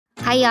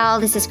Hi, y'all.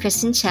 This is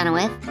Kristen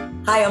Chenoweth.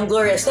 Hi, I'm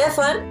Gloria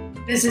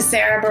Estefan. This is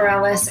Sarah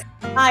Bareilles.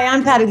 Hi,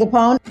 I'm Patti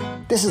LuPone.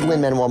 This is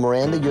Lin-Manuel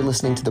Miranda. You're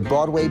listening to the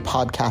Broadway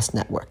Podcast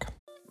Network.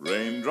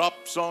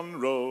 Raindrops on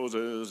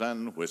roses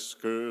and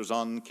whiskers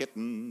on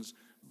kittens,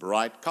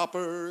 bright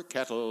copper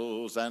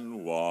kettles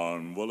and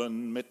warm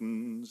woolen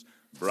mittens,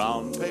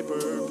 brown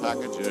paper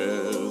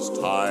packages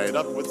tied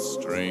up with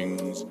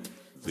strings.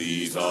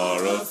 These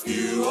are a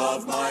few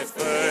of my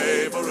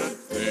favorite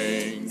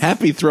things.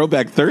 Happy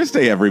Throwback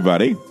Thursday,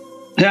 everybody.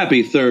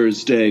 Happy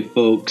Thursday,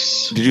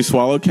 folks. Did you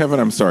swallow, Kevin?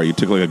 I'm sorry. You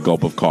took like a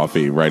gulp of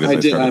coffee right as I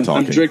started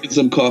talking. I'm drinking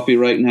some coffee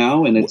right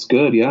now, and it's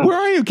good, yeah. Where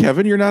are you,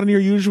 Kevin? You're not in your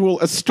usual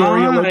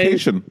Astoria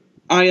location.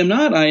 I am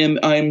not.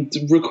 I'm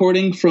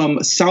recording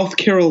from South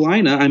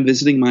Carolina. I'm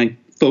visiting my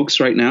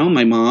folks right now.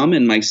 My mom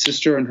and my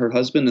sister and her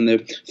husband and their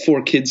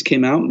 4 kids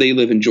came out. They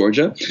live in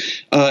Georgia.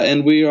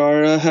 And we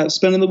are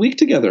spending the week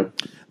together.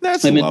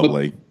 That's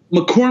lovely.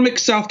 McCormick,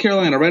 South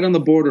Carolina, right on the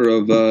border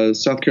of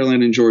South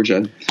Carolina and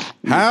Georgia.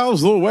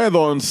 How's the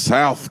weather in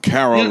South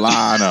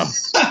Carolina?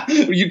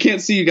 You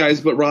can't see you guys,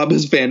 but Rob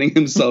is fanning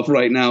himself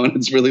right now, and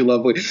it's really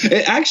lovely.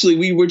 Actually,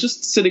 we were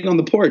just sitting on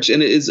the porch,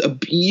 and it is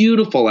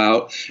beautiful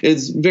out.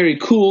 It's very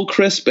cool,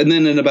 crisp, and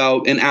then in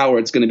about an hour,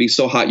 it's going to be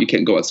so hot you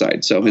can't go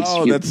outside. So it's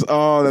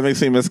that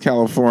makes me miss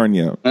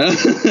California.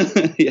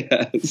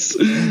 Yes,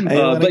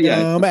 but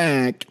go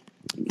back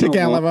to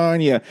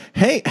California.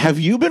 Hey, have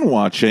you been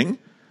watching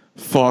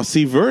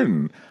Fosse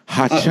Verdon?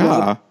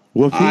 Hacha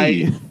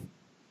whoopee.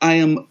 I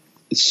am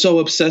so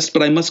obsessed,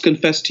 but I must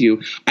confess to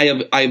you, I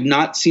have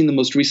not seen the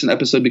most recent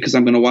episode because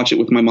I'm going to watch it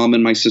with my mom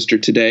and my sister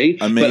today.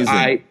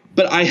 Amazing.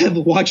 But I have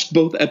watched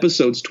both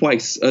episodes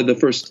twice. The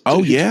first.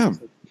 Oh yeah.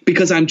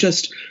 Because I'm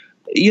just.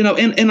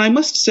 And I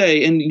must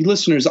say, and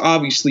listeners,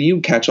 obviously you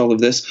catch all of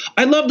this.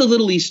 I love the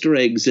little Easter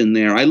eggs in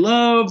there. I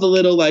love the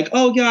little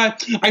oh yeah,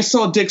 I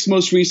saw Dick's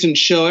most recent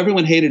show.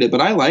 Everyone hated it,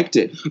 but I liked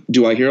it.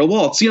 Do I hear a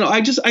waltz?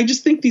 I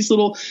just think these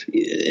little,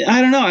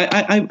 I don't know.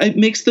 It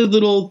makes the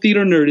little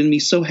theater nerd in me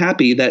so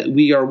happy that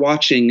we are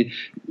watching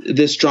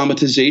this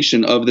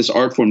dramatization of this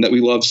art form that we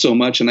love so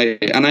much. And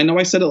I know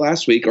I said it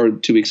last week or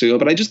 2 weeks ago,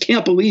 but I just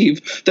can't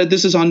believe that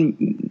this is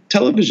on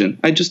television.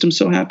 I just am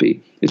so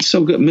happy. It's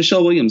so good.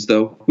 Michelle Williams,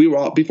 though,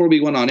 before we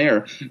went on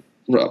air,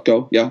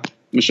 Michelle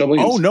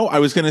Williams. Oh, no, I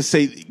was going to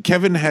say,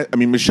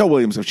 Michelle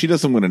Williams, if she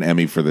doesn't win an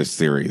Emmy for this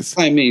series.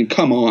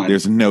 Come on.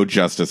 There's no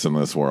justice in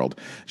this world.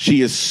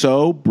 She is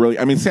so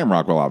brilliant. Sam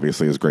Rockwell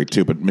obviously is great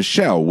too, but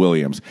Michelle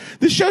Williams,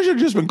 this show should have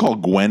just been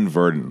called Gwen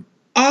Verdon.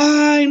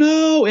 I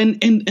know,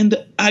 and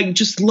I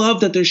just love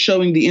that they're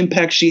showing the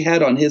impact she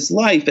had on his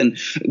life, and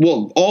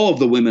all of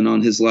the women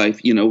on his life.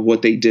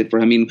 What they did for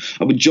him.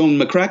 Joan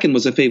McCracken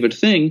was a favorite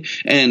thing,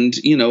 and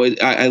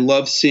I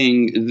love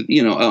seeing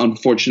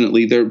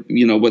unfortunately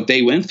what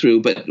they went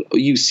through, but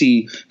you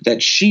see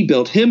that she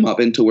built him up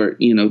into where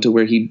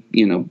he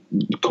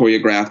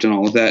choreographed and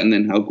all of that, and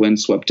then how Gwen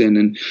swept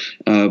in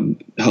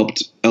and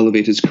helped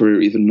elevate his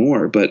career even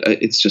more. But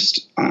it's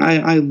just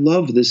I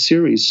love this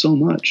series so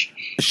much.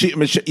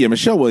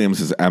 Michelle Williams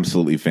is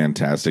absolutely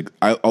fantastic.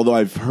 Although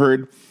I've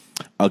heard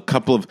a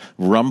couple of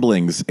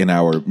rumblings in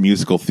our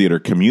musical theater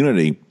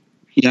community.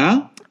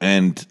 Yeah.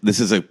 And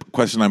this is a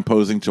question I'm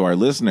posing to our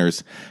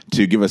listeners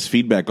to give us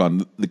feedback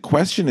on. The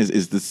question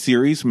is the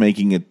series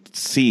making it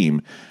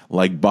seem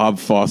like Bob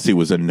Fosse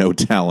was a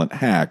no-talent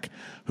hack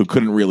who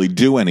couldn't really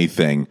do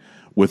anything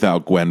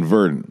without Gwen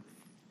Verdon?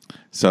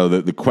 So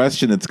the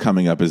question that's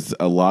coming up is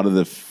a lot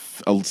of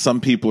some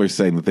people are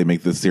saying that they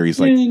make this series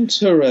like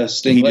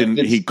interesting.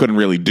 He couldn't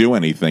really do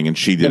anything, and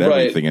she did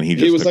everything, and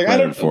he was took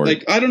credit for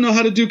it. I don't know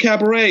how to do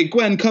cabaret.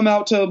 Gwen, come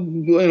out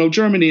to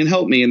Germany and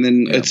help me, and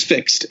then it's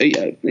fixed.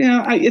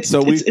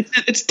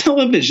 It's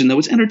television though.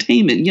 It's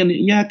entertainment.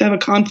 You have to have a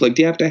conflict.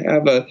 You have to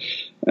have a.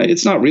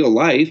 It's not real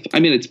life.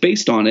 It's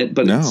based on it,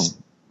 but it's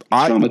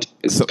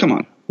traumatized. Come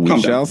on. We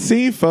shall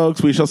see,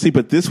 folks. We shall see.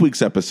 But this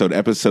week's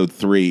episode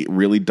 3,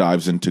 really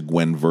dives into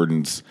Gwen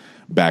Verdon's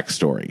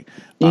backstory.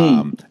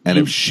 And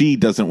if she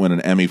doesn't win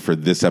an Emmy for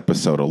this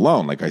episode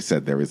alone, like I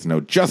said, there is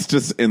no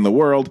justice in the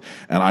world,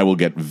 and I will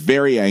get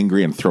very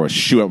angry and throw a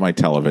shoe at my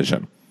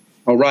television.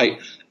 All right.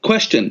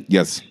 Question.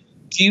 Yes.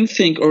 Do you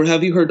think, or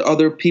have you heard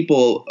other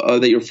people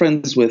that you're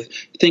friends with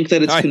think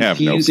that it's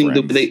confusing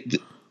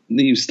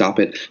you stop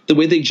it. The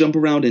way they jump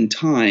around in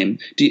time.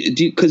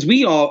 Because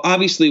we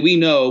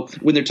know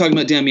when they're talking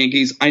about Damn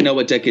Yankees, I know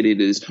what decade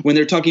it is. When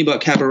they're talking about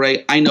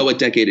Cabaret, I know what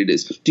decade it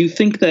is. Do you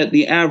think that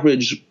the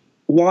average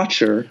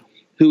watcher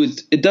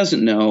it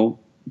doesn't know?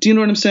 Do you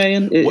know what I'm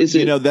saying?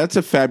 That's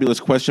a fabulous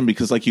question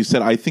because, like you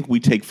said, I think we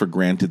take for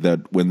granted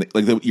that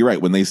you're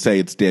right. When they say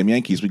it's Damn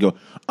Yankees, we go,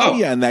 oh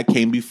yeah, and that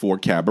came before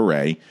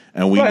Cabaret,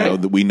 and we know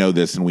that we know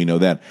this and we know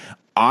that.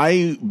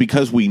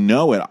 Because we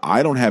know it,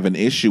 I don't have an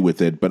issue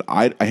with it, but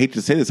I hate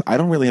to say this, I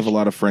don't really have a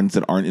lot of friends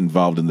that aren't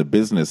involved in the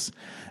business.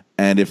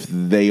 And if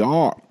they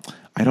are,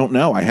 I don't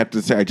know. I have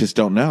to say, I just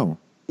don't know.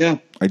 Yeah.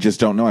 I just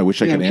don't know. I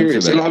wish I could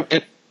answer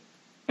that.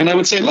 And I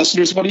would say,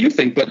 listeners, what do you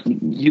think? But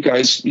you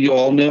guys, you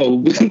all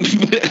know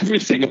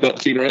everything about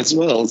theater as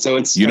well. So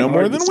it's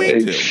more than we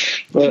do.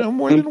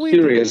 I'm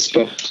curious,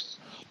 but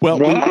Well,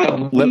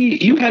 Rob,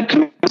 you had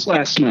comments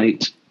last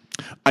night.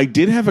 I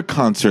did have a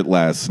concert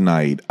last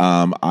night.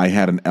 I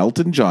had an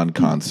Elton John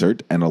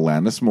concert and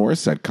Alanis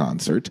Morissette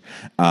concert,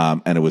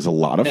 and it was a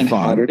lot of fun.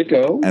 How did it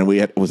go? And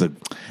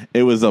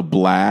it was a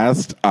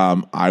blast.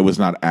 I was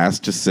not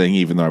asked to sing,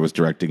 even though I was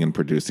directing and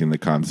producing the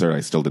concert.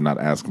 I still did not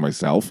ask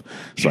myself,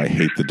 so I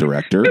hate the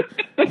director.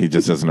 He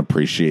just doesn't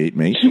appreciate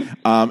me.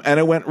 And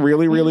it went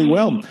really, really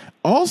well.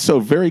 Also,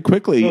 very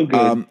quickly,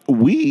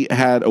 we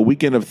had a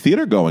weekend of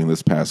theater going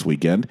this past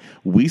weekend.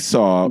 We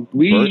saw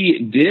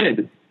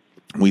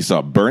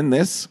Burn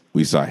This,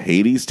 we saw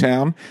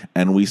Hadestown,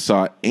 and we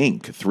saw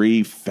Ink.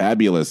 3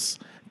 fabulous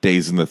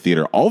days in the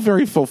theater, all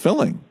very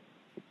fulfilling.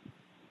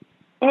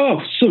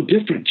 Oh, so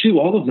different too.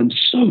 All of them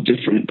so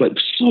different, but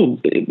so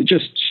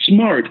just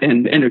smart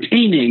and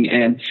entertaining.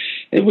 And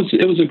it was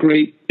a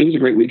great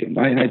weekend.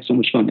 I had so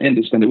much fun, and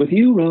to spend it with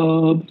you,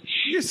 Rob.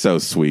 You're so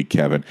sweet,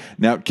 Kevin.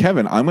 Now,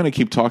 Kevin, I'm going to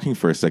keep talking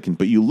for a second,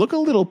 but you look a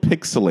little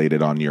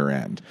pixelated on your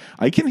end.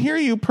 I can hear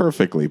you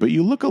perfectly, but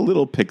you look a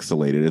little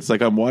pixelated. It's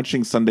like I'm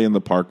watching Sunday in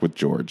the Park with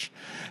George.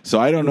 So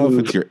I don't know if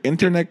it's your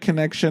internet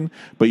connection,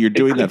 but you're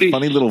doing that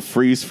funny little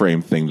freeze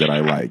frame thing that I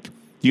like.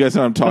 You guys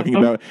know what I'm talking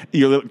about?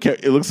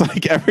 It looks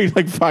like every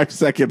 5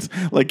 seconds,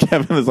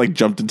 Kevin has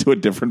jumped into a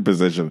different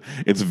position.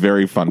 It's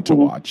very fun to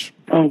watch.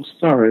 Oh,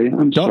 sorry.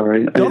 I'm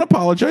sorry. Don't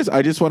apologize.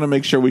 I just want to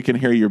make sure we can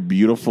hear your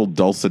beautiful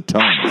dulcet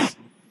tones.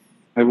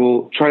 I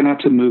will try not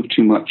to move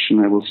too much, and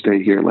I will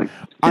stay here.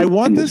 I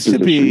want this to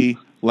be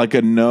like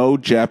a no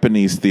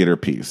Japanese theater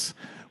piece,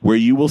 where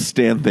you will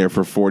stand there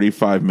for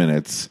 45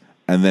 minutes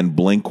and then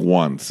blink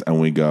once, and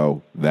we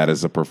go, that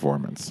is a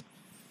performance.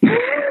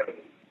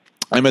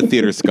 I'm a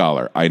theater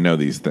scholar. I know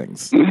these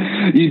things.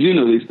 You do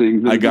know these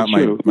things. I got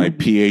my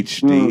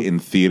PhD in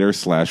theater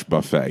 /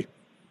 buffet.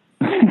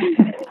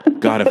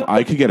 God, if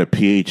I could get a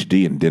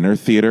PhD in dinner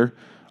theater,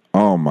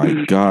 oh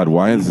my God,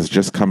 why is this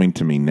just coming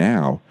to me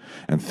now?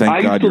 And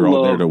thank God you're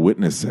all there to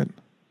witness it.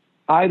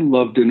 I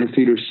love dinner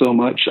theater so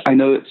much. I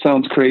know it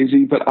sounds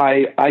crazy, but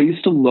I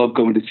used to love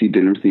going to see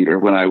dinner theater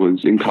when I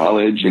was in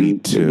college. Me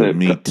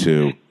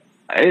too.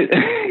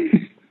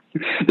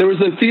 There was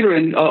a theater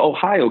in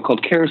Ohio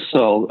called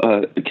Carousel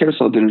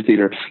Dinner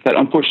Theater that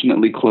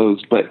unfortunately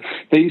closed, but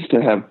they used to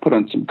have put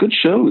on some good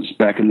shows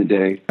back in the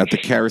day. At the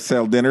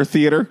Carousel Dinner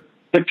Theater?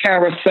 The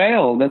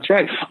Carousel, that's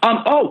right.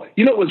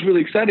 You know what was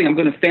really exciting? I'm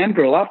going to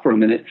fangirl out for a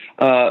minute.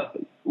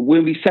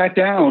 When we sat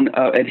down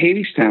at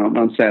Hadestown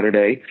on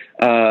Saturday,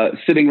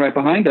 sitting right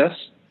behind us,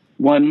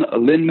 one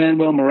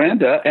Lin-Manuel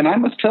Miranda, and I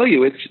must tell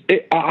you,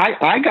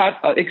 I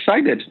got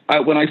excited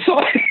when I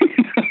saw it.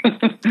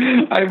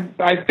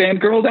 I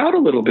fangirled out a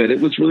little bit.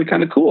 It was really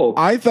kind of cool.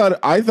 I thought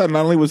not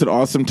only was it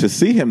awesome to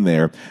see him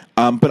there,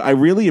 but I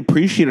really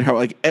appreciated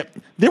how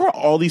there were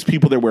all these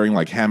people there wearing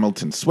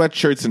Hamilton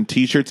sweatshirts and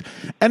T-shirts,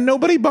 and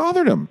nobody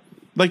bothered him.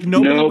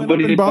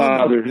 Nobody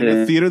bothered him. In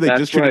the theater, they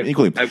just treated him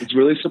equally. I was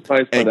really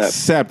surprised by that.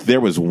 Except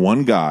there was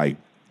one guy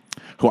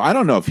who I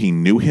don't know if he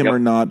knew him or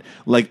not,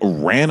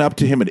 ran up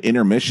to him at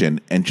intermission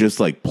and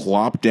just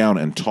plopped down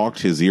and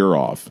talked his ear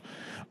off.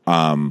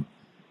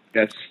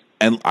 Yes.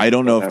 And I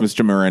don't know if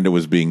Mr. Miranda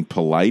was being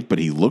polite, but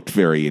he looked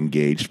very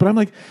engaged. But I'm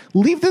like,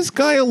 leave this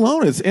guy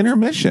alone. It's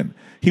intermission.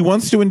 He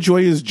wants to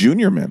enjoy his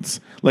junior mints.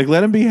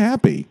 Let him be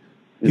happy.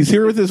 He's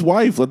here with his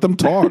wife. Let them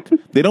talk.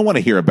 They don't want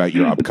to hear about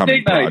your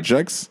upcoming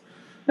projects.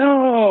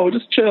 No,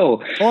 just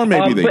chill. Or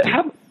maybe they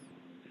do.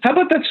 How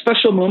about that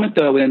special moment,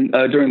 though,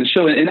 during the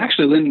show? And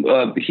actually,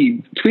 Lynn,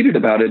 he tweeted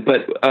about it,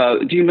 but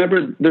do you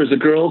remember there's a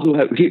girl who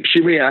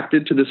she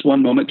reacted to this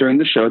one moment during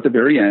the show at the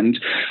very end,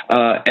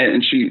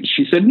 and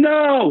she said,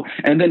 no!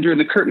 And then during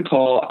the curtain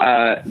call,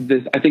 I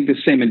think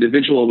this same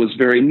individual was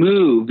very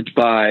moved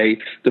by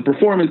the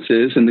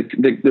performances, and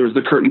there was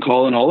the curtain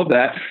call and all of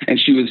that, and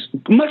she was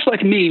much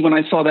like me when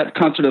I saw that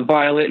concert of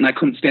Violet, and I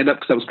couldn't stand up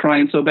because I was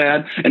crying so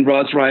bad, and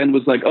Roz Ryan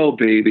was like, oh,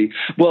 baby.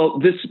 Well,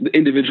 this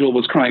individual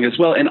was crying as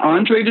well, and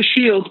Andre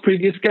DeShields,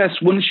 previous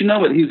guest, wouldn't you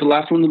know it, he's the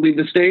last one to leave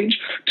the stage,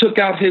 took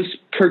out his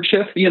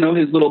kerchief,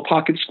 his little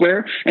pocket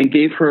square, and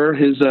gave her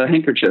his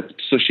handkerchief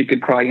so she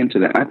could cry into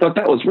that. I thought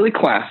that was really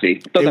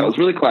classy.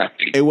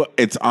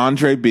 It's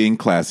Andre being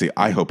classy.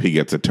 I hope he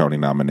gets a Tony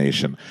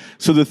nomination.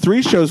 So the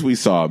 3 shows we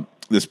saw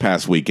this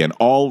past weekend,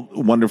 all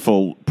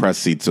wonderful press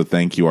seats, so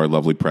thank you, our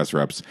lovely press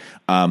reps.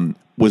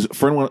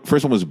 First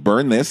one was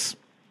Burn This.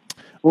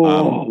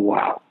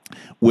 Wow.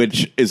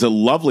 Which is a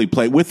lovely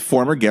play with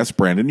former guest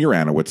Brandon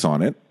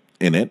Uranowitz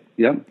in it.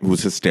 Yep. It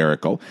was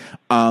hysterical.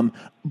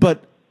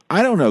 But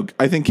I don't know.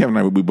 I think Kevin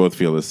and I, we both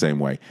feel the same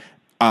way.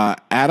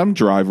 Adam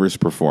Driver's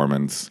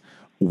performance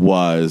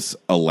was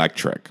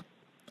electric.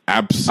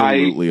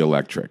 Absolutely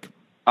electric.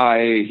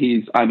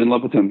 I'm in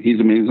love with him.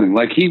 He's amazing.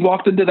 He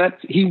walked into that,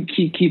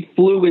 he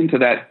flew into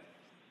that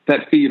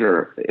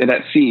theater,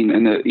 that scene,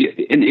 and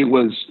it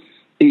was...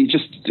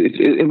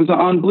 It was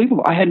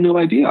unbelievable. I had no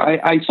idea.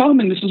 I saw him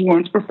in Mrs.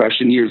 Warren's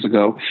Profession years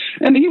ago,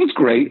 and he was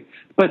great.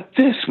 But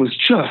this was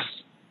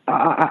just,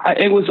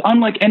 it was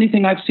unlike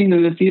anything I've seen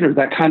in the theater,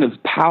 that kind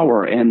of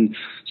power and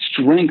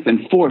strength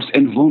and force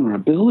and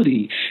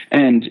vulnerability,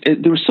 and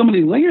there were so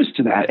many layers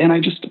to that, and I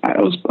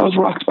was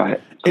rocked by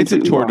it. It's a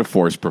Completely tour rocked. de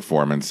force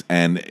performance,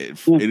 and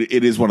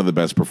it is one of the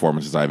best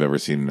performances I've ever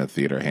seen in a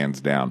theater,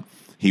 hands down.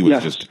 He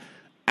was just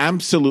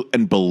absolute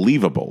and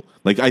believable.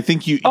 Like, I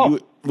think you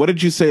what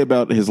did you say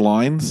about his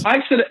lines?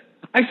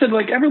 I said,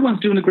 like, everyone's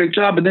doing a great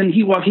job, and then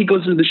he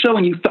goes into the show,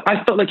 and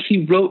I felt like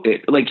he wrote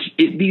it. Like,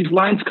 these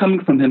lines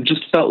coming from him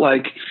just felt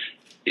like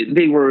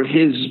they were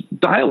his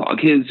dialogue,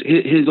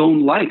 his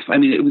own life. I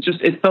mean,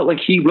 it felt like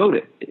he wrote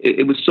it.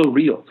 It was so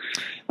real.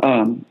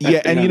 I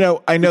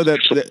know that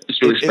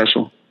it's really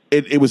special.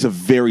 It was a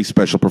very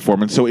special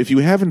performance. So if you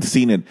haven't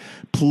seen it,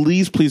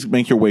 please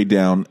make your way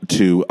down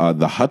to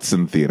the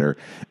Hudson Theater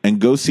and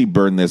go see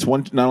Burn This.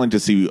 One, not only to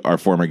see our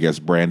former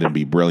guest Brandon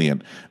be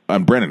brilliant.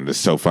 Brandon is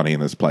so funny in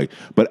this play,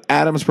 but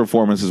Adam's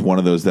performance is one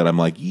of those that I'm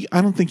like,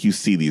 I don't think you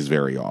see these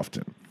very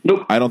often.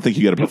 Nope. I don't think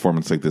you get a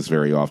performance like this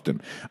very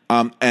often.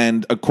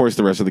 And of course,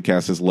 the rest of the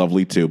cast is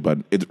lovely too, but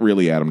it's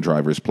really Adam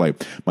Driver's play.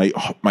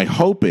 My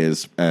hope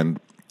is, and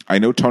I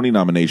know Tony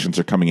nominations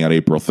are coming out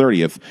April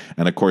 30th,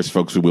 and of course,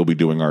 folks, we will be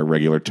doing our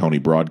regular Tony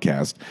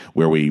broadcast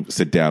where we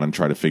sit down and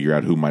try to figure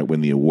out who might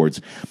win the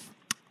awards.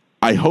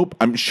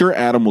 I'm sure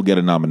Adam will get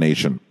a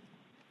nomination.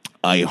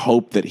 I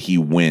hope that he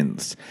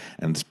wins.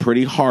 And it's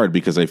pretty hard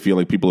because I feel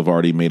like people have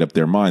already made up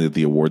their mind that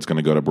the award's going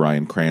to go to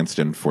Bryan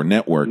Cranston for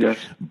Network. Yes,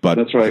 but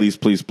that's right.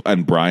 please,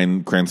 and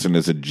Bryan Cranston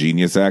is a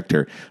genius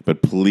actor,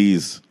 but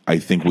please, I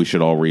think we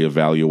should all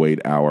reevaluate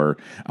our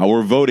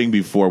voting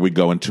before we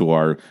go into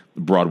our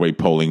Broadway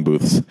polling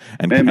booths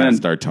and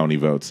cast our Tony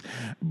votes.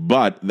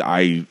 But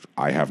I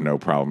have no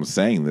problem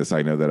saying this.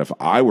 I know that if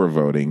I were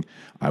voting,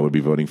 I would be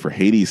voting for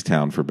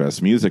Hadestown for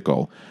Best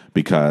Musical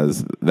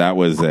because that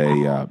was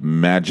a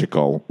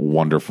magical,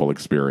 wonderful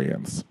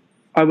experience.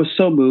 I was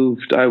so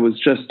moved. I was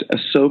just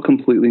so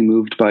completely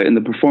moved by it. And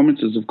the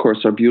performances, of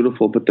course, are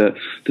beautiful, but the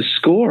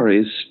score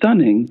is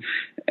stunning.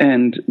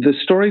 And the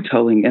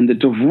storytelling and the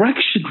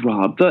direction,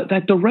 Rob,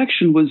 that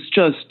direction was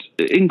just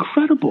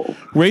incredible.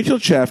 Rachel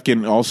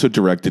Chafkin also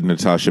directed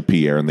Natasha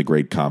Pierre in The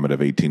Great Comet of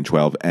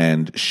 1812,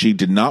 and she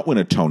did not win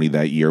a Tony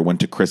that year,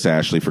 went to Chris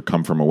Ashley for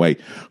Come From Away,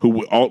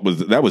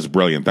 that was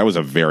brilliant. That was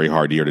a very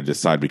hard year to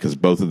decide because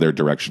both of their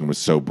direction was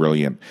so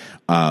brilliant.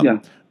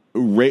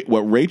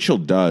 What Rachel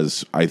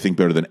does, I think,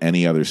 better than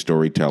any other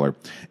storyteller,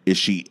 is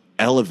she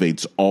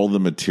elevates all the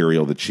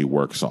material that she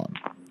works on.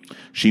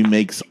 She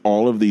makes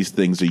all of these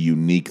things a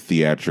unique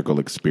theatrical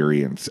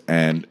experience,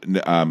 and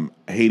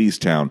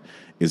Hadestown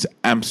is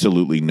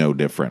absolutely no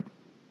different.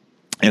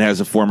 It has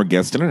a former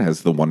guest in it. It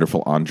has the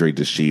wonderful Andre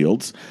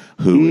DeShields,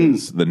 who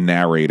is the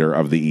narrator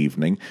of the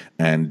evening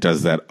and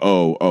does that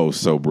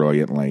so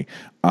brilliantly.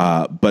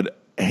 But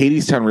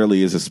Hadestown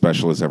really is as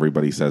special as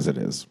everybody says it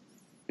is.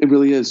 It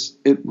really is.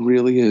 It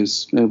really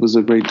is. It was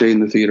a great day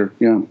in the theater.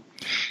 Yeah.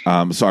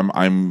 So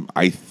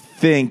I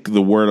think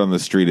the word on the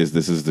street is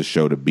this is the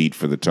show to beat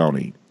for the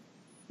Tony.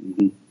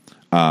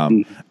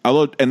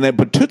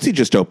 But Tootsie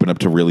just opened up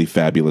to really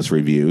fabulous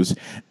reviews.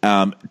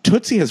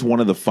 Tootsie has one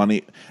of the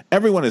funny.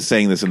 Everyone is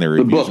saying this in their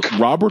reviews. Book.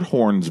 Robert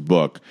Horn's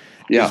book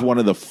is one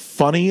of the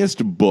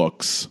funniest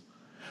books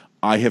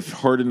I have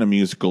heard in a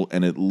musical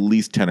in at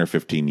least 10 or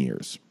 15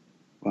 years.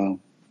 Wow.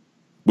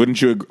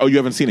 Wouldn't you agree? Oh, you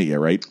haven't seen it yet,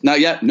 right? Not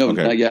yet. No,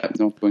 okay. Not yet.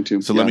 No, I'm going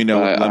to. So let me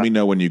know. Let me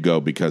know when you go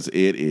because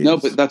it is. No,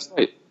 but that's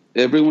right.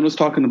 Everyone was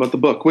talking about the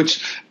book,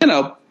 which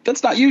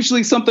that's not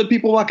usually something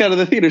people walk out of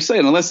the theater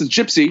saying, unless it's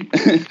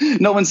Gypsy.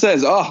 No one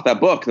says, "Oh, that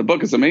book. The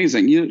book is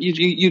amazing." You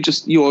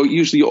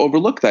usually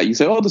overlook that. You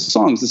say, "Oh, the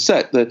songs, the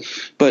set."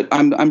 But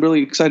I'm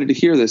really excited to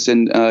hear this,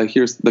 and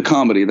here's the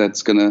comedy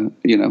that's gonna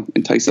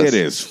entice us. It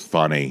is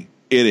funny.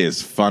 It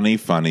is funny.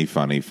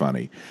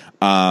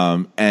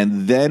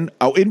 And then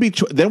in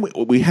between, then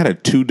we had a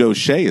two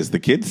doche, as the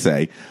kids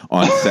say,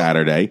 on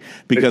Saturday,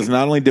 because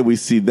not only did we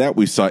see that,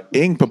 we saw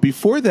Ink, but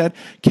before that,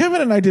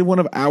 Kevin and I did one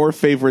of our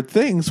favorite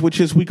things,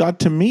 which is we got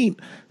to meet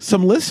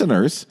some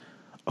listeners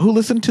who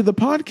listen to the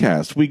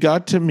podcast. We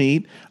got to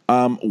meet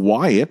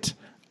Wyatt,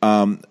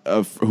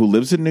 who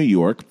lives in New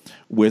York,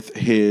 with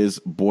his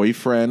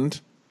boyfriend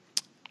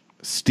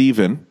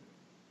Stephen,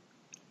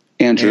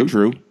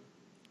 Andrew,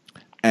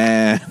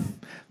 and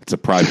it's a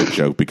private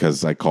joke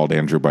because I called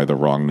Andrew by the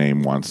wrong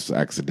name once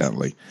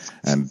accidentally,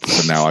 and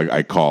so now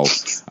I call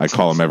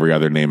him every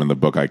other name in the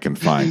book I can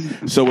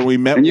find. So when we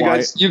met, and you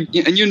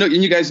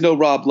guys know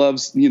Rob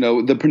loves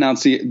the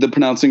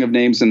pronouncing of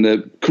names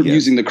and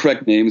using the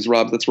correct names.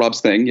 Rob, that's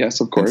Rob's thing. Yes,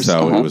 of course.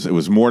 And so it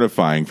was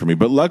mortifying for me,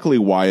 but luckily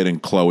Wyatt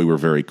and Chloe were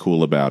very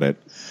cool about it.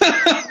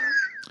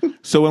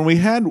 So when we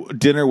had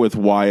dinner with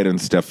Wyatt and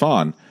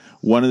Stefan,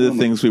 one of the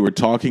things we were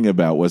talking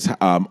about was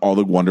all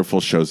the wonderful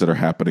shows that are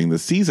happening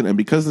this season. And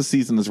because the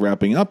season is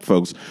wrapping up,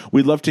 folks,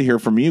 we'd love to hear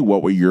from you.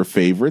 What were your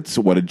favorites?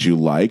 What did you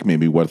like?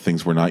 Maybe what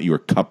things were not your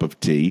cup of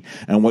tea?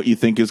 And what you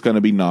think is going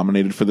to be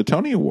nominated for the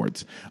Tony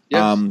Awards.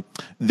 Yes.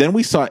 Then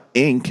we saw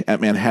Ink at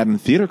Manhattan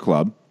Theater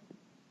Club,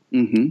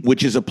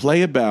 which is a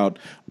play about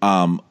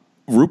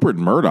Rupert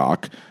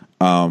Murdoch,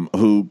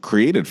 who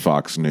created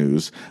Fox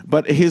News,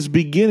 but his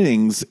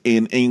beginnings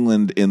in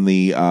England in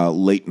the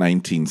late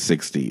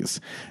 1960s.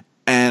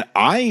 And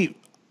I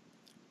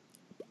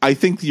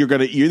think you're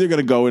either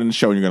gonna go in and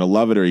show and you're gonna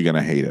love it or you're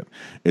gonna hate it.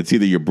 It's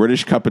either your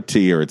British cup of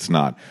tea or it's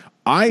not.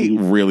 I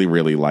really,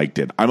 really liked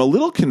it. I'm a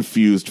little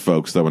confused,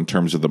 folks, though, in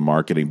terms of the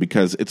marketing,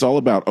 because it's all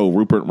about,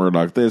 Rupert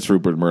Murdoch this,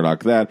 Rupert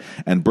Murdoch that,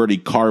 and Bertie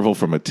Carvel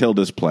from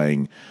Matilda's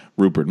playing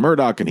Rupert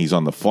Murdoch, and he's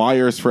on the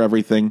flyers for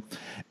everything.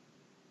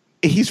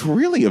 He's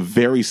really a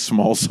very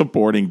small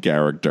supporting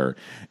character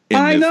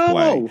in this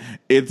play.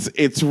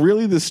 It's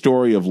really the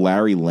story of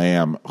Larry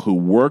Lamb, who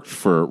worked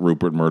for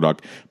Rupert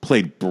Murdoch,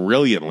 played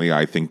brilliantly,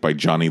 I think, by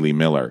Johnny Lee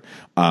Miller,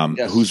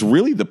 who's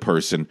really the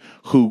person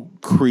who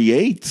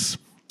creates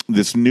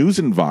this news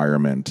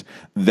environment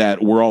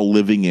that we're all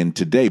living in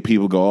today.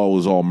 People go, it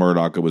was all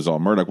Murdoch, it was all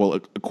Murdoch. Well,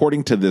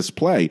 according to this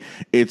play,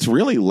 it's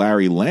really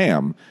Larry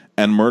Lamb,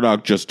 and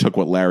Murdoch just took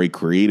what Larry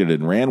created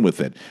and ran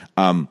with it.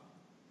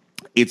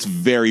 It's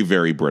very,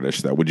 very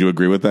British, though. Would you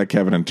agree with that,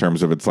 Kevin, in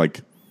terms of it's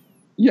like...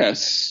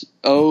 Yes.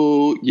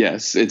 Oh,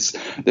 yes. It's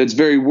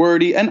very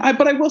wordy.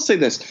 But I will say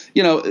this,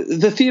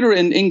 the theater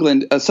in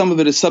England, some of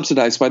it is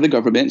subsidized by the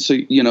government. So,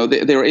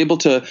 they were able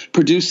to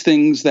produce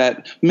things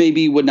that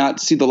maybe would not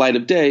see the light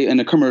of day in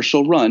a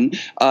commercial run.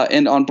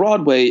 And on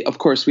Broadway, of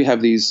course, we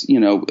have these,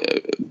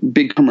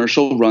 big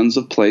commercial runs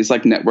of plays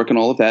like Network and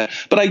all of that.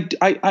 But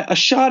I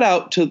shout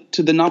out to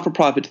the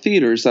not-for-profit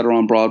theaters that are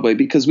on Broadway,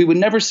 because we would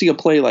never see a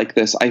play like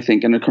this, I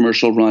think, in a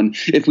commercial run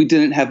if we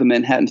didn't have the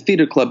Manhattan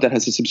Theater Club that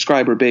has a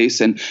subscriber base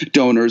and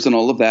donors and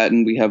all of that,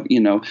 and we have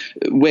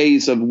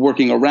ways of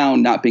working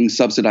around not being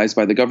subsidized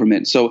by the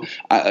government. So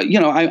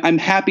I'm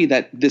happy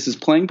that this is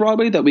playing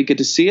Broadway, that we get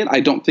to see it.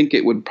 I don't think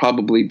it would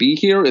probably be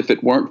here if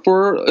it weren't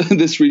for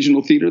this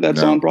regional theater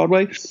that's on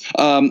Broadway.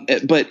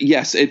 But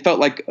yes, it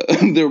felt like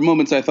there were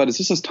moments I thought, is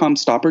this a Tom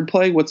Stoppard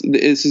play?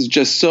 This is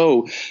just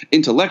so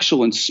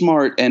intellectual and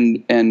smart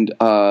and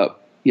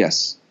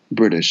yes.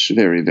 British,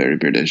 very, very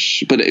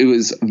British, but it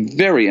was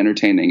very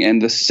entertaining,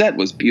 and the set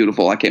was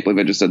beautiful. I can't believe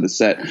I just said the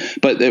set,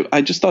 but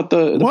I just thought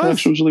the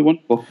production was really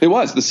wonderful.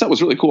 The set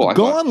was really cool.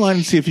 Go online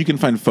and see if you can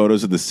find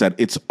photos of the set.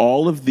 It's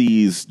all of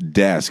these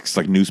desks,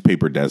 like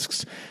newspaper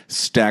desks,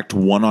 stacked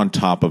one on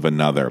top of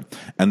another,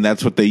 and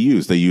that's what they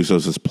use. They use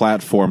those as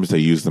platforms. They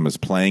use them as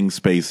playing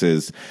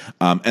spaces,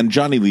 and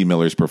Johnny Lee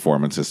Miller's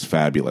performance is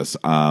fabulous.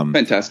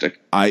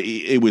 Fantastic.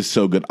 It was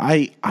so good.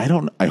 I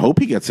hope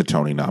he gets a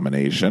Tony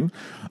nomination.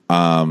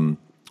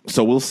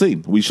 So we'll see.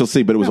 We shall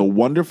see. But it was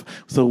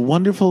a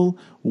wonderful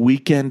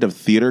weekend of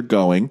theater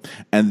going.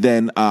 And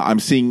then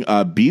I'm seeing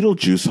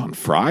Beetlejuice on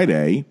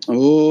Friday.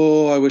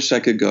 Oh, I wish I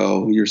could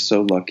go. You're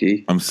so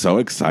lucky. I'm so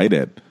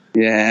excited.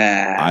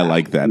 Yeah. I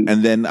like that.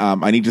 And then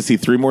I need to see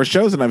 3 more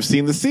shows, and I've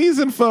seen the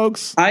season,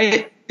 folks.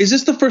 Is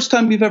this the first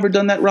time you've ever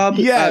done that, Rob?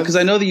 Yeah. Because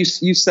I know that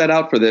you set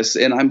out for this,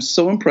 and I'm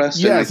so impressed.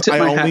 Yes,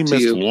 and I only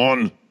missed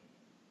one.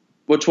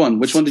 Which one?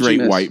 Which one did you miss?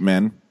 Straight White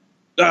Men.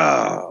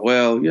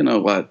 Well, you know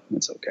what?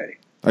 It's okay.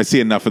 I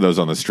see enough of those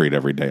on the street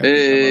every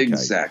day.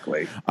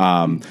 Exactly.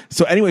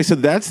 So anyway, so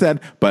that's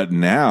that. But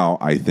now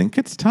I think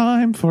it's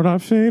time for our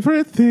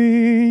favorite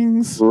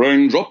things.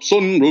 Raindrops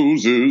on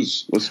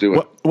roses. Let's do it.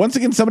 Well, once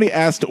again, somebody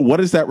asked, what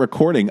is that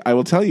recording? I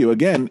will tell you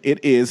again.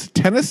 It is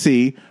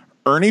Tennessee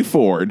Ernie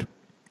Ford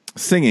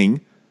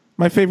singing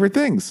My Favorite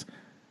Things.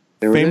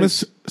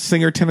 Famous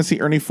singer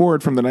Tennessee Ernie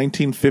Ford from the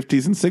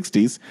 1950s and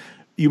 60s.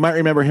 You might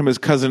remember him as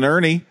Cousin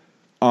Ernie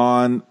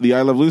on the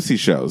I Love Lucy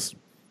shows.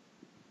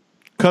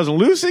 Cousin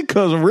Lucy,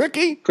 Cousin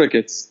Ricky.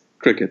 Crickets.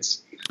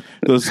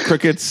 Those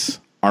crickets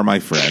are my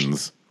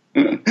friends.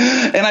 And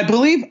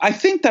I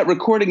think that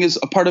recording is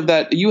a part of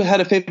that. You had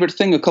a favorite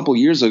thing a couple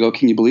years ago.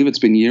 Can you believe it's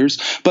been years?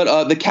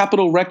 But the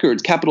Capitol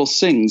Records, Capitol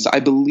Sings,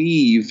 I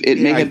believe it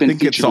may have been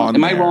featured on.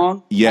 Am I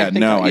wrong? Yeah, I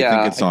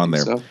think it's on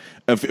there. So.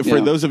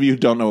 For those of you who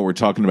don't know what we're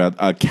talking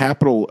about,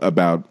 Capitol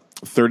about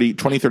 30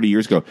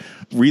 years ago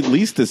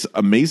released this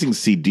amazing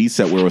CD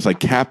set where it was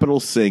like Capitol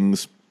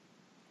Sings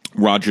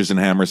Rodgers and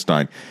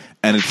Hammerstein,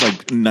 and it's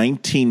like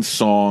 19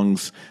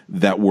 songs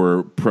that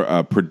were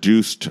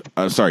produced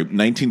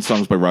 19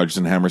 songs by Rodgers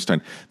and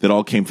Hammerstein that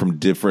all came from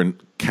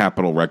different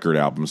Capitol record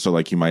albums. So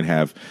like you might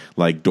have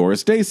like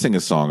Doris Day sing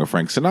a song, or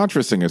Frank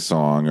Sinatra sing a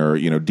song, or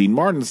Dean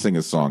Martin sing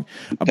a song.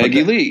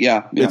 Peggy Lee,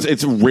 yeah.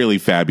 It's really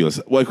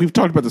fabulous. Like we've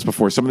talked about this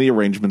before, some of the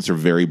arrangements are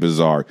very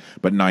bizarre,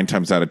 but 9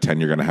 times out of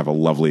 10 you're going to have a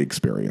lovely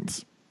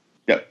experience.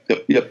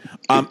 Yep.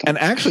 And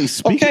actually,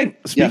 speaking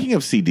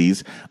of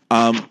CDs,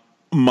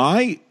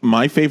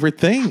 my favorite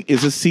thing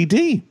is a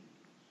CD.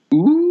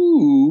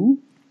 Ooh.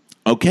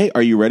 Okay,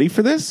 are you ready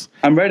for this?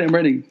 I'm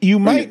ready. You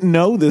might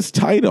know this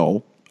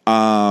title.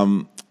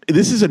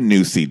 This is a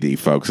new CD,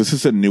 folks. This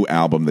is a new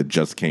album that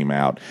just came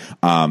out,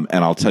 and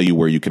I'll tell you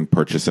where you can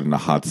purchase it in a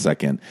hot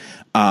second.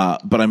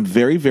 But I'm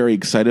very, very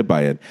excited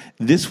by it.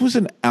 This was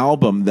an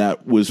album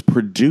that was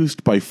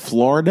produced by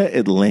Florida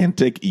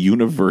Atlantic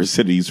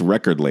University's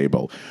record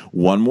label.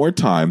 One more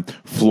time,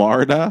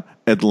 Florida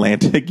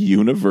Atlantic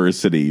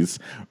University's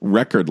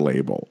record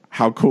label.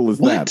 How cool is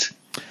that?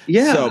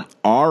 Yeah. So,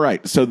 all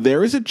right. So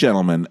there is a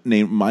gentleman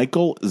named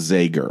Michael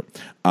Zager,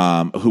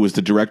 who is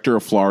the director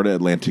of Florida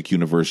Atlantic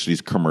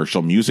University's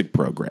commercial music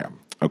program.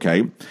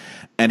 Okay.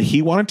 And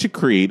he wanted to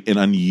create an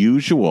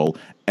unusual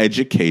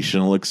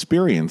educational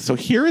experience. So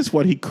here is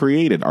what he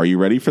created. Are you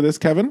ready for this,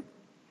 Kevin?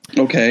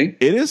 Okay.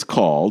 It is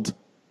called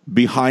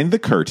Behind the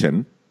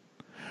Curtain,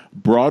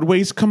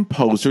 Broadway's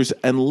Composers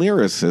and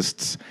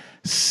Lyricists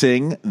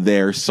Sing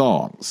Their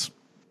Songs.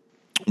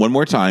 One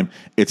more time,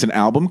 it's an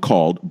album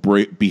called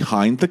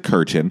Behind the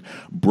Curtain,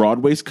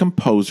 Broadway's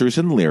Composers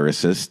and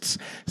Lyricists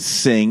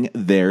Sing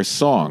Their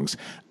Songs.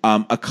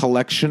 A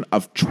collection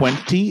of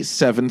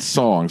 27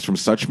 songs from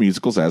such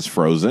musicals as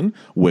Frozen,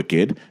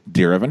 Wicked,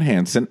 Dear Evan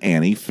Hansen,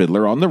 Annie,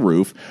 Fiddler on the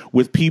Roof,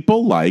 with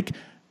people like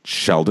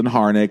Sheldon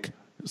Harnick,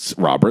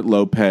 Robert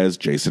Lopez,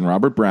 Jason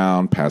Robert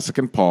Brown, Pasek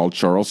and Paul,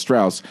 Charles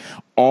Strauss,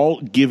 all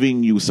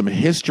giving you some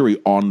history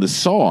on the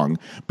song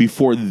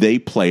before they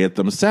play it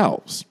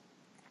themselves.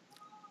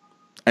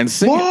 And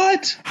sing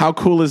what? It. How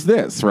cool is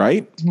this,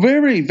 right?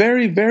 Very,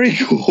 very, very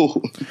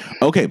cool.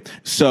 Okay,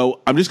 so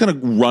I'm just going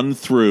to run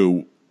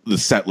through the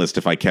set list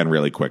if I can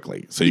really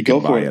quickly so you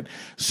can buy it.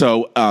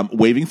 So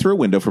Waving Through a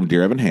Window from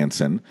Dear Evan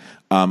Hansen,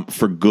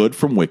 For Good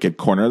from Wicked,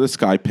 Corner of the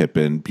Sky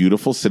Pippin,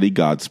 Beautiful City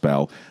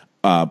Godspell,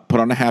 Put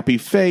on a Happy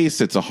Face,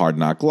 It's a Hard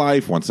Knock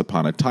Life, Once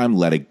Upon a Time,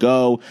 Let It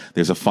Go,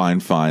 There's a Fine,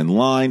 Fine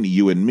Line,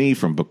 You and Me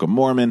from Book of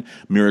Mormon,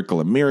 Miracle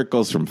of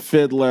Miracles from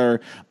Fiddler,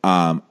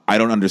 I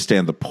Don't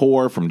Understand the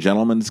Poor from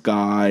Gentleman's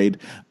Guide,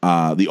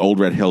 The Old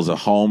Red Hills of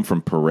Home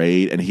from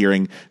Parade, and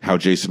hearing how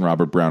Jason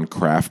Robert Brown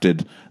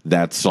crafted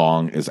that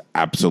song is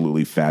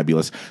absolutely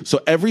fabulous.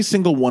 So every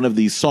single one of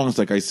these songs,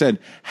 like I said,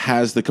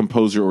 has the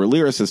composer or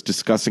lyricist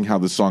discussing how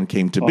the song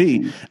came to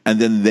be, and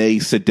then they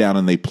sit down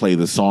and they play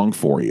the song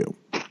for you.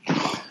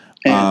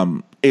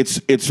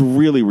 It's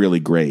really, really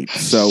great.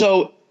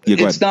 So yeah,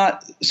 it's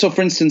not so.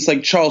 For instance,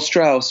 like Charles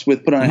Strauss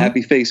with "Put on a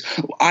Happy Face."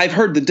 I've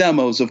heard the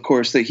demos, of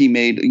course, that he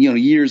made,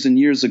 years and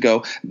years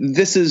ago.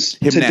 This is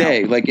him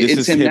today. Now. Like this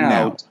it's is him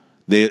now.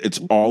 It's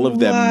all of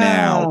them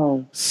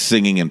now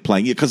singing and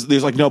playing, because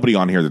there's like nobody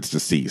on here that's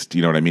deceased.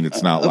 You know what I mean?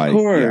 It's not of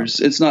course.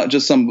 It's not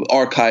just some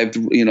archived,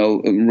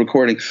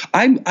 recording.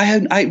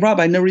 Rob,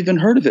 I never even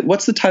heard of it.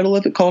 What's the title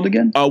of it called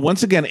again?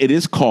 Once again, it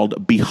is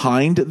called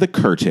Behind the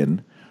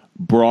Curtain,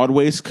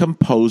 Broadway's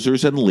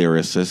Composers and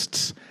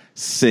Lyricists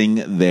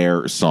Sing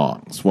Their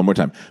Songs. One more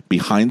time.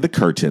 Behind the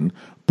Curtain,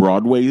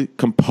 Broadway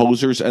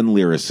Composers and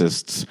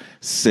Lyricists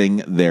Sing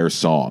Their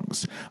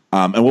Songs.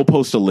 And we'll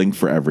post a link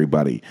for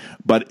everybody.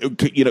 But,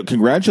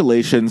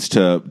 congratulations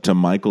to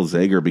Michael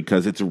Zager,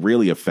 because it's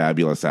really a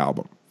fabulous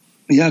album.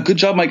 Yeah, good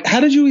job, Mike. How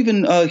did you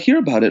even hear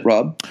about it,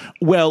 Rob?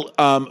 Well,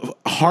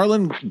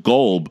 Harlan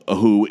Golb,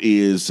 who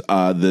is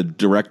the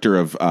director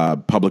of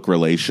public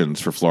relations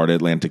for Florida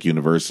Atlantic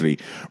University,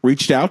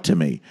 reached out to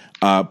me,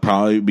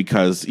 probably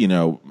because,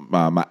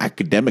 my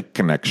academic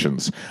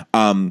connections,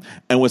 and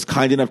was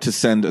kind enough to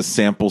send a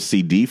sample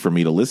CD for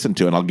me to listen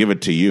to, and I'll give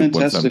it to you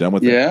once I'm done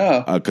with it.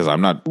 Yeah. Because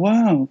I'm not...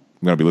 Wow.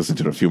 I'm going to be listening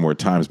to it a few more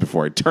times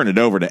before I turn it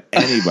over to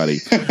anybody.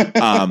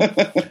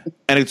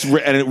 And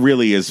it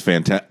really is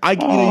fantastic.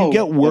 You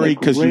get worried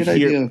because you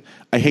hear. Idea.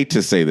 I hate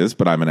to say this,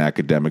 but I'm an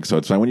academic, so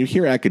it's fine. When you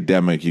hear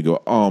academic, you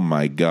go, "Oh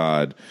my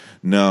God,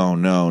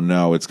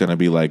 no! It's going to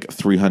be like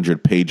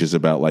 300 pages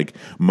about like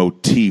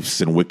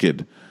motifs in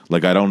Wicked."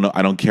 Like I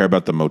don't care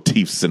about the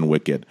motifs in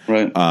Wicked.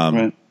 Right.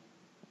 Right.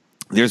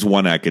 There's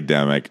one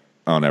academic.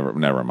 Oh,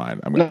 never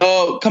mind.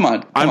 No, come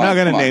on. I'm not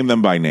going to name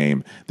them by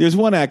name. There's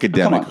one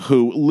academic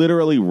who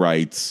literally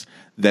writes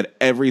that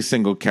every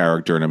single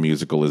character in a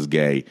musical is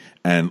gay,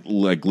 and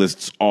like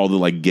lists all the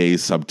like gay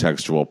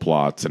subtextual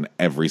plots in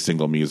every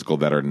single musical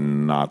that are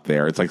not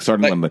there. It's like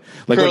starting like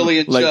Curly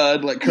and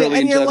Judd, like Curly and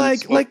Judd, and you're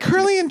like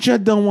Curly and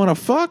Judd don't want to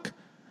fuck.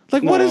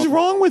 Like, what is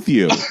wrong with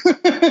you?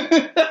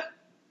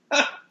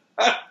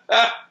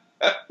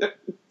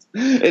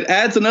 It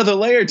adds another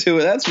layer to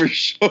it, that's for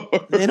sure.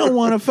 They don't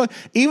want to fuck.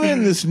 Even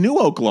in this new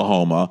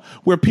Oklahoma,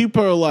 where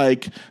people are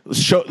like,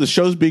 the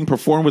show's being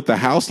performed with the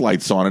house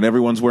lights on and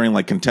everyone's wearing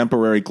like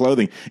contemporary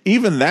clothing.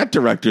 Even that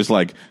director's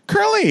like,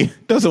 Curly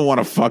doesn't want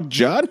to fuck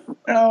Judd.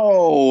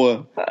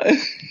 No.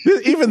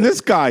 Even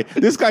this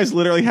guy's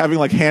literally having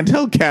like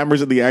handheld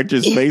cameras at the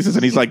actors' faces,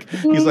 and he's like,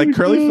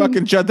 Curly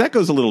fucking Judd. That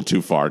goes a little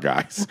too far,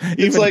 guys.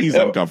 Even he's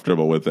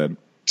uncomfortable with it.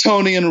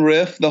 Tony and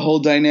Riff, the whole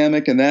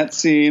dynamic in that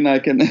scene, I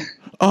can.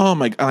 Oh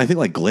my! I think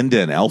like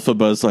Glinda and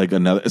Elphaba's like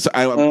another. So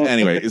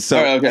anyway,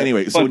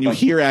 so when you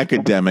hear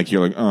academic,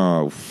 you're like,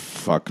 oh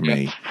fuck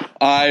me.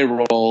 I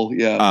roll,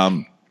 yeah.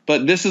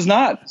 But this is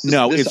not.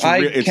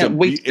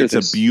 It's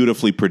a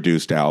beautifully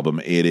produced album.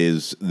 It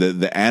is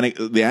the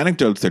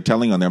anecdotes they're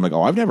telling on there. I'm like,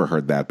 oh, I've never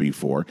heard that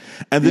before.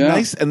 And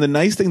the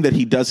nice thing that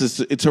he does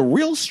is it's a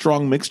real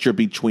strong mixture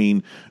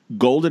between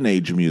Golden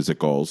Age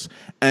musicals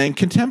and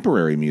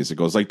contemporary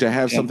musicals. Like to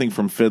have something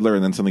from Fiddler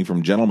and then something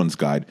from Gentleman's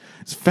Guide.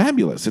 It's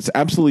fabulous. It's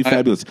absolutely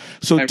fabulous.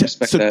 So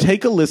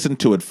take a listen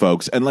to it,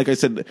 folks. And like I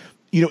said,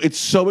 it's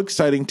so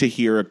exciting to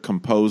hear a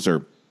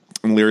composer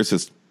and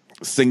lyricist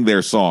sing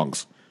their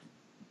songs.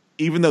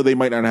 even though they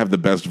might not have the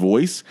best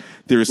voice,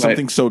 there is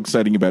something so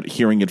exciting about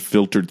hearing it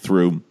filtered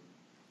through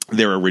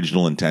their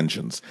original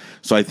intentions.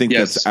 So I think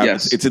it's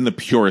in the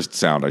purest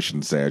sound. I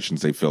shouldn't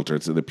say filter.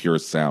 It's in the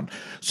purest sound.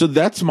 So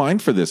that's mine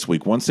for this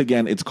week. Once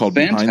again, it's called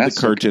Behind the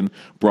Curtain,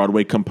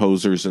 Broadway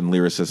Composers and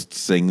Lyricists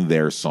Sing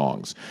Their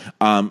Songs.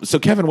 So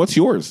Kevin, what's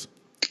yours?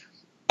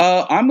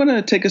 I'm going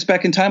to take us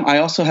back in time. I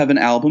also have an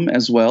album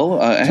as well.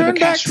 I have a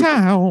cast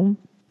town.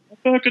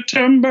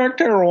 Turn back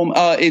town.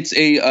 It's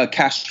a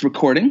cast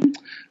recording.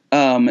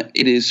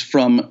 It is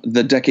from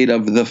the decade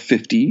of the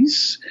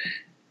 50s.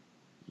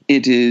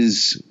 It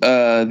is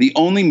the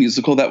only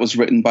musical that was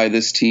written by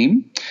this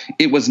team.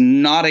 It was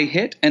not a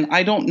hit, and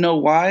I don't know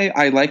why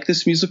I like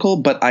this musical,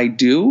 but I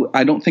do.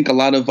 I don't think a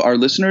lot of our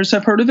listeners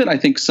have heard of it. I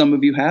think some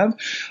of you have.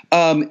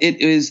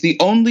 It is the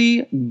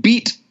only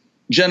Beat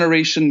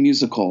Generation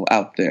musical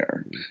out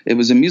there. It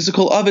was a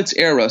musical of its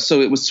era,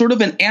 so it was sort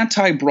of an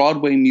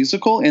anti-Broadway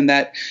musical in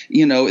that,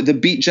 the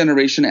Beat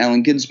Generation,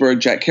 Allen Ginsberg,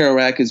 Jack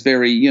Kerouac is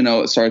very,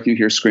 sorry if you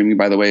hear screaming,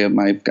 by the way,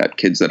 I've got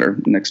kids that are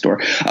next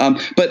door.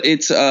 But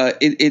it's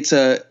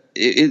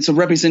a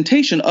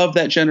representation of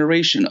that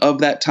generation, of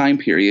that time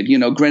period.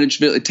 Greenwich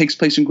Village, it takes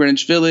place in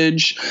Greenwich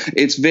Village.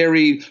 It's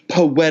very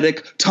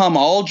poetic. Tom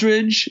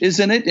Aldridge is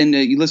in it. And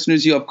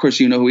listeners, of course,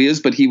 you know who he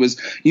is, but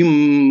you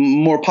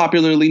more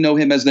popularly know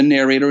him as the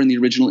narrator in the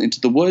original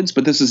Into the Woods.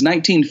 But this is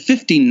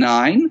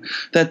 1959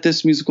 that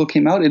this musical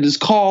came out. It is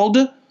called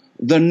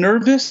The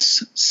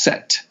Nervous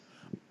Set.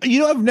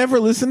 I've never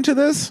listened to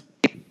this.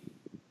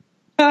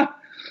 I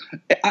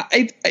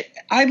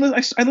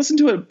listened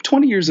to it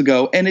 20 years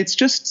ago, and it's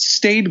just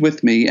stayed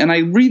with me, and I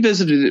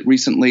revisited it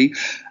recently.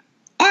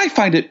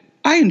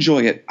 I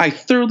enjoy it. I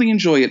thoroughly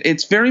enjoy it.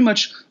 It's very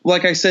much,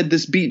 like I said,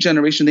 this Beat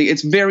Generation thing.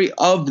 It's very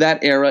of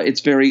that era.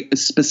 It's very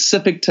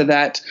specific to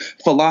that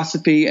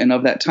philosophy and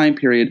of that time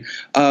period.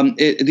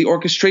 The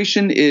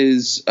orchestration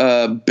is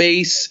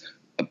bass,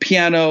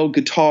 piano,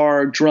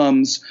 guitar,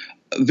 drums,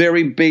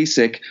 very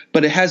basic,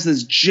 but it has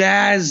this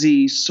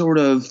jazzy sort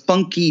of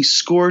funky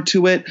score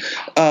to it.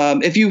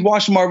 If you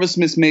watch Marvelous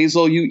Miss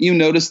Maisel, you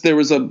noticed they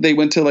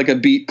went to like a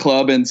beat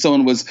club and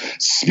someone was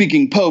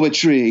speaking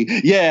poetry.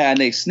 Yeah. And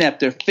they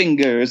snapped their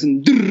fingers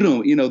and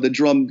the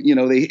drum,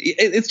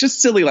 it's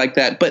just silly like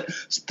that. But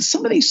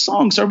some of these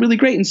songs are really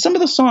great. And some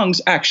of the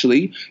songs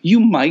actually you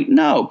might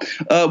know.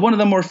 One of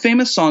the more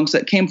famous songs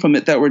that came from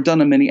it that were done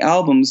on many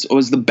albums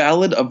was the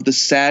Ballad of the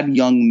Sad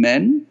Young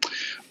Men.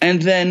 And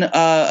then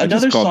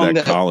another song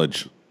that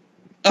college.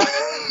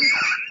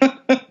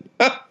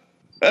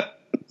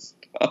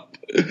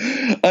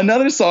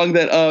 Another song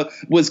that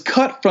was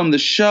cut from the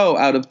show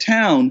Out of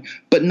Town,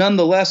 but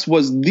nonetheless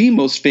was the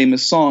most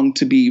famous song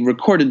to be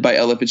recorded by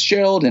Ella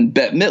Fitzgerald, and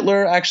Bette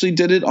Midler actually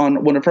did it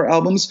on one of her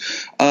albums,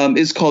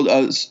 is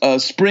called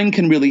Spring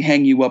Can Really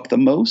Hang You Up the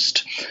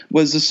Most,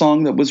 was the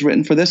song that was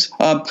written for this.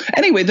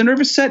 Anyway, The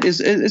Nervous Set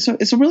is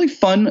a really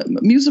fun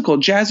musical,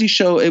 jazzy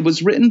show. It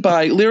was written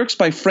by lyrics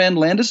by Fran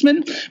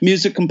Landesman,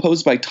 music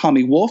composed by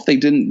Tommy Wolfe. They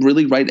didn't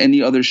really write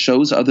any other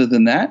shows other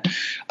than that.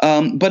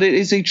 But it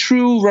is a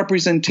true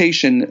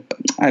representation,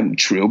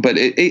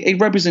 a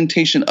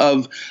representation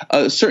of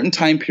a certain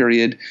time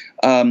period.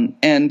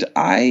 And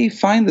I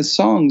find the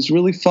songs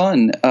really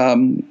fun.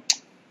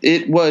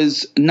 It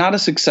was not a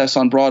success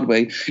on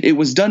Broadway. It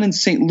was done in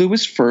St.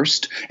 Louis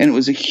first, and it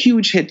was a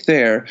huge hit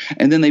there.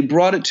 And then they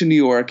brought it to New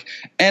York.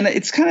 And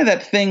it's kind of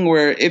that thing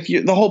where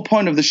the whole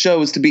point of the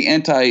show is to be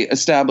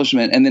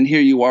anti-establishment, and then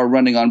here you are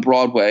running on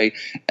Broadway.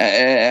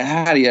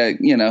 How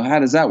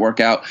does that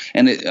work out?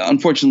 And it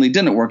unfortunately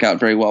didn't work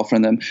out very well for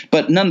them.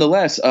 But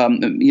nonetheless,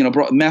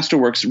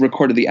 Masterworks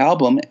recorded the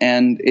album,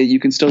 and you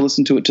can still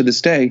listen to it to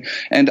this day.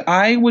 And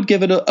I would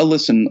give it a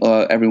listen,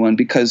 everyone,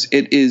 because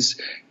it is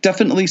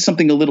definitely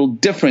something a little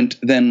different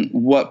than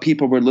what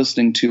people were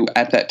listening to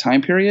at that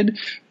time period,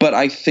 but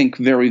I think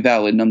very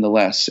valid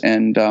nonetheless.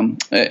 And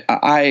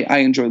I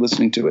enjoy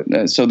listening to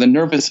it. So The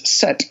Nervous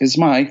Set is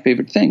my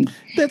favorite thing.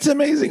 That's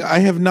amazing. I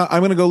have not. I'm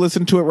going to go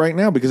listen to it right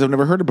now because I've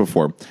never heard it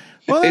before.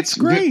 Well, that's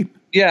great.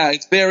 Yeah,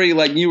 it's very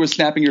like you were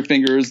snapping your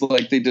fingers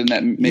like they did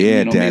in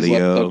that.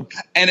 Daddy-o.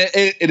 And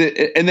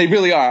and they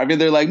really are. I mean,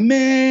 they're like,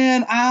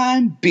 man,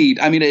 I'm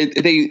beat. I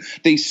mean,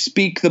 they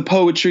speak the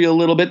poetry a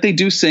little bit. They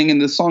do sing,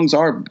 and the songs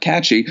are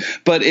catchy,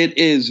 but it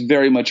is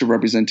very much a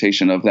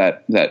representation of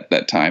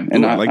that time.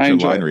 And I like your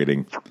line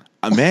reading.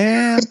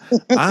 Man,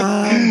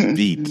 I'm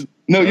beat.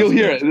 No, you'll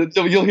hear it.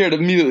 You'll hear it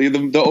immediately.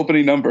 The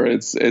opening number.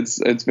 It's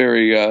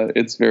very of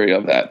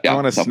that. Yeah, I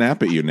want to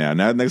snap at you now.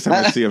 Now, next time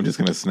I see you, I'm just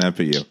going to snap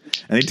at you.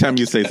 Anytime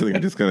you say something,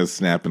 I'm just going to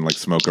snap and like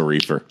smoke a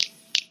reefer.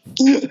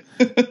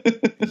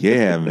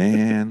 Yeah,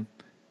 man.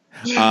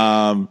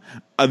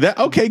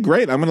 Okay,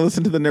 great. I'm going to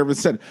listen to The Nervous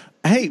Set.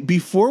 Hey,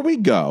 before we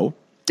go,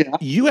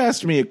 you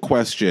asked me a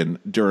question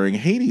during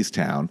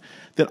Hadestown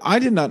that I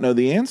did not know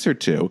the answer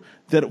to.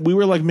 That we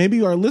were like,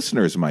 maybe our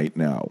listeners might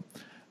know.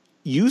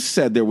 You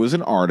said there was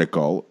an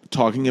article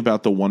talking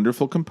about the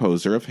wonderful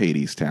composer of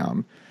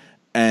Hadestown,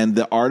 and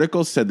the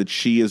article said that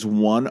she is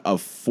one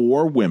of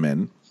 4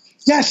 women.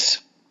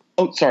 Yes.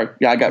 Oh, sorry.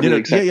 Yeah, I got really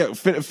excited. Yeah.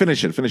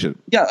 Finish it.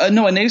 Yeah,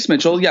 Anais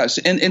Mitchell, yes.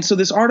 And so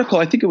this article,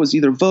 I think it was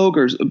either Vogue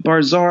or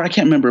Bazaar, I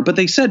can't remember, but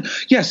they said,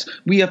 yes,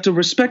 we have to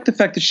respect the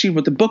fact that she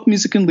wrote the book,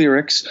 music, and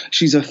lyrics.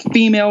 She's a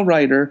female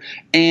writer,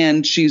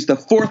 and she's the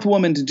fourth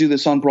woman to do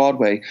this on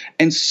Broadway.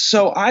 And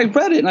so I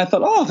read it, and I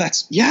thought, oh,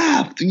 that's,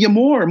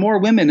 more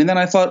women. And then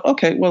I thought,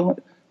 okay, well,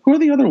 who are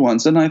the other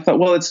ones? And I thought,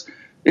 well,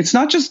 it's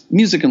not just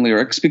music and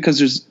lyrics,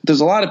 because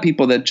there's a lot of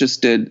people that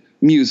just did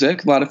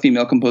music, a lot of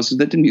female composers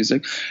that did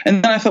music.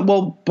 And then I thought,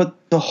 well, but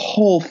the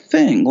whole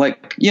thing,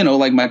 like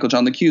Michael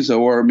John Lecuzo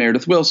or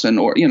Meredith Willson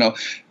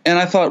and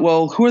I thought,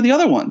 well, who are the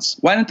other ones?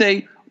 Why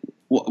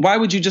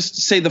would you just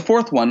say the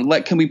fourth one?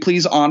 Can we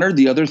please honor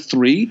the other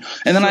three?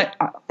 And then I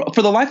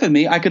for the life of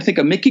me, I could think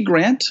of Mickey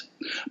Grant,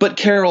 but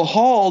Carol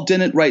Hall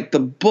didn't write the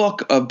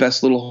book of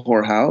Best Little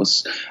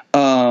Whorehouse.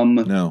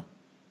 No.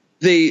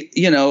 Nancy,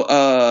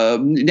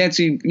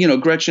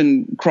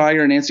 Gretchen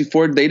Cryer and Nancy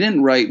Ford, they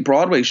didn't write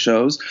Broadway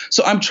shows.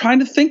 So I'm trying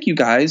to think, you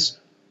guys,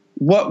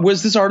 what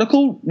was this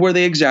article? Were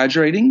they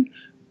exaggerating?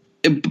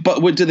 But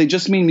did they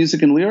just mean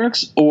music and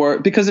lyrics, or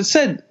because it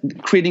said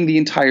creating the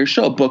entire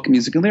show, book,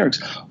 music, and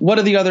lyrics? What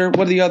are the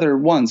other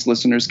ones,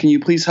 listeners? Can you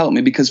please help me?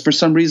 Because for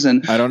some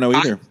reason I don't know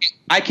either.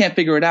 I can't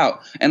figure it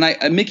out. And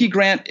Mickey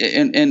Grant,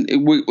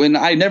 and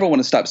I never want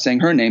to stop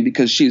saying her name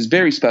because she is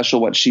very special.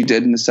 What she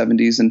did in the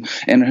 70s and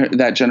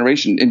that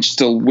generation, and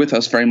still with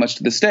us very much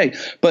to this day.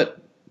 But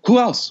who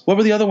else? What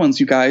were the other ones,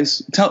 you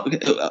guys?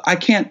 I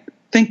can't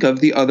think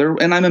of the other,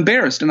 and I'm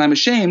embarrassed and I'm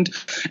ashamed,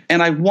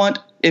 and I want.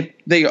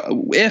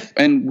 If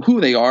and who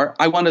they are,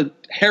 I want to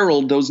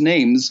herald those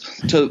names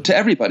to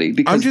everybody.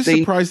 Because I'm just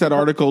surprised that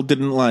article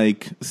didn't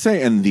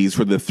say, and these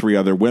were the three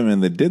other women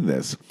that did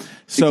this.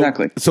 So,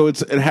 exactly. So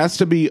it has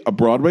to be a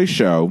Broadway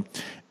show.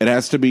 It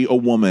has to be a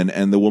woman,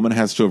 and the woman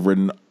has to have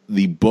written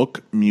the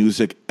book,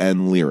 music,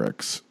 and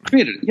lyrics.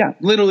 Created it, yeah.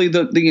 Literally,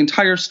 the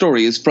entire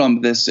story is from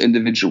this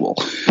individual.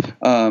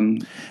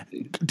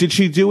 Did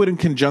she do it in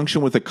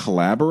conjunction with a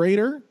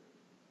collaborator?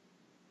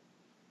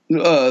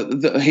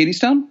 The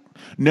Hadestown?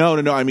 No.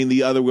 I mean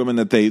the other women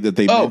that they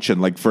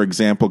mentioned. Like, for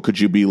example, could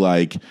you be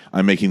like,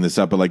 I'm making this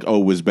up, but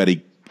was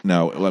Betty?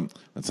 No,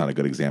 that's not a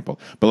good example.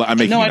 But I'm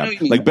making it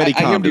up. Like Betty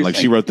Comden,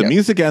 she wrote the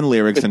music and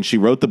lyrics, and she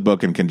wrote the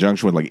book in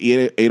conjunction with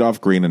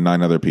Adolph Green and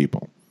 9 other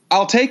people.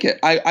 I'll take it.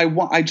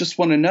 I just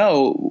want to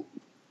know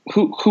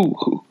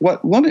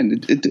what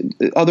women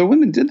other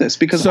women did this,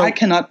 because I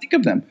cannot think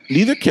of them.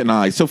 Neither can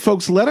I. So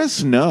folks, let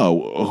us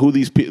know who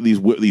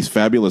these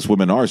fabulous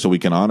women are, so we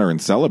can honor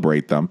and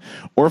celebrate them.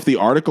 Or if the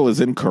article is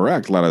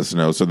incorrect, let us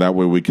know, so that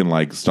way we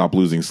can stop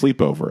losing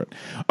sleep over it.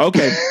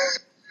 Okay.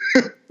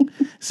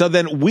 So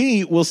then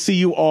we will see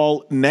you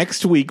all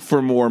next week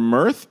for more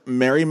mirth,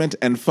 merriment,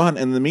 and fun.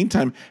 In the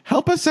meantime,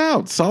 help us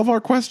out. Solve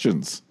our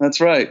questions.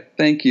 That's right.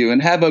 Thank you.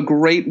 And have a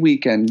great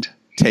weekend.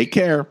 Take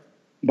care.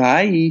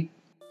 Bye.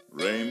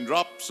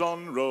 Raindrops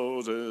on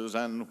roses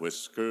and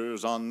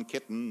whiskers on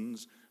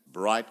kittens,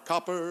 bright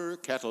copper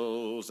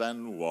kettles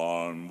and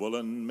warm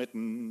woolen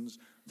mittens,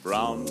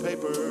 brown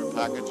paper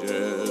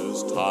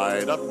packages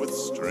tied up with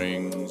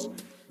strings.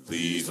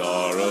 These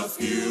are a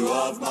few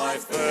of my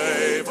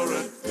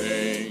favorite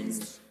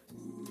things.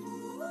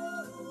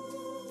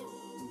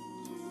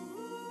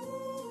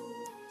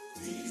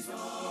 These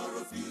are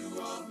a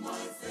few of my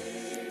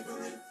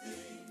favorite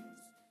things.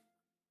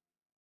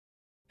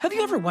 Have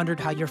you ever wondered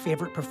how your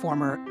favorite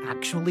performer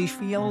actually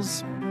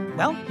feels?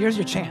 Well, here's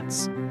your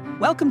chance.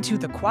 Welcome to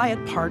The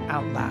Quiet Part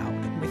Out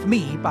Loud with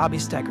me, Bobby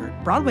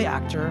Steggert, Broadway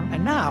actor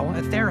and now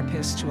a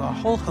therapist to a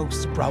whole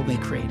host of Broadway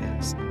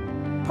creatives.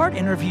 Part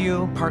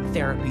interview, part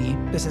therapy,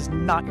 this is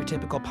not your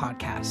typical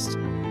podcast.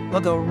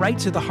 We'll go right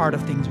to the heart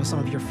of things with some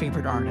of your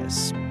favorite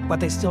artists, what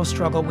they still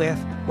struggle with,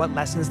 what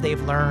lessons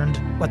they've learned,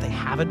 what they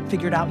haven't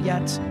figured out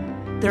yet.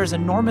 There's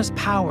enormous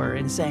power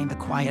in saying the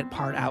quiet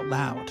part out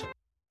loud.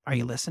 Are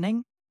you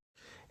listening?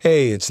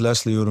 Hey, it's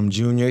Leslie Odom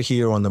Jr.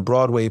 here on the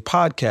Broadway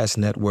Podcast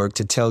Network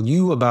to tell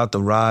you about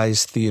the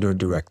Rise Theater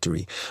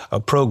Directory,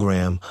 a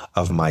program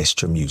of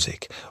Maestro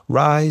Music.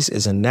 Rise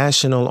is a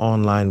national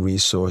online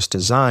resource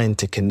designed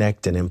to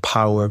connect and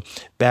empower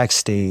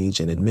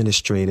backstage and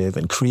administrative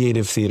and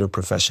creative theater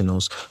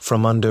professionals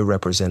from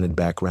underrepresented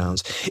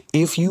backgrounds.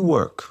 If you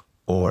work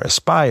or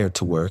aspire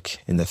to work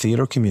in the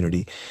theater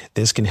community,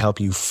 this can help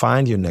you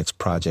find your next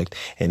project.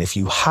 And if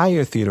you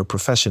hire theater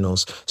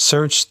professionals,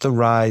 search the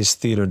Rise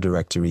Theater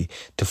Directory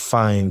to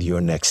find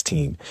your next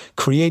team.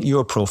 Create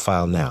your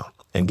profile now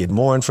and get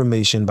more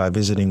information by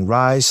visiting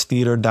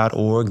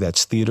risetheater.org.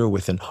 That's theater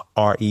with an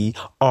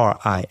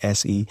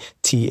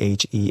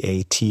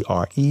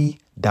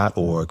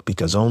RERISETHEATRE.org,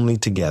 because only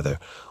together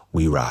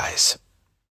we rise.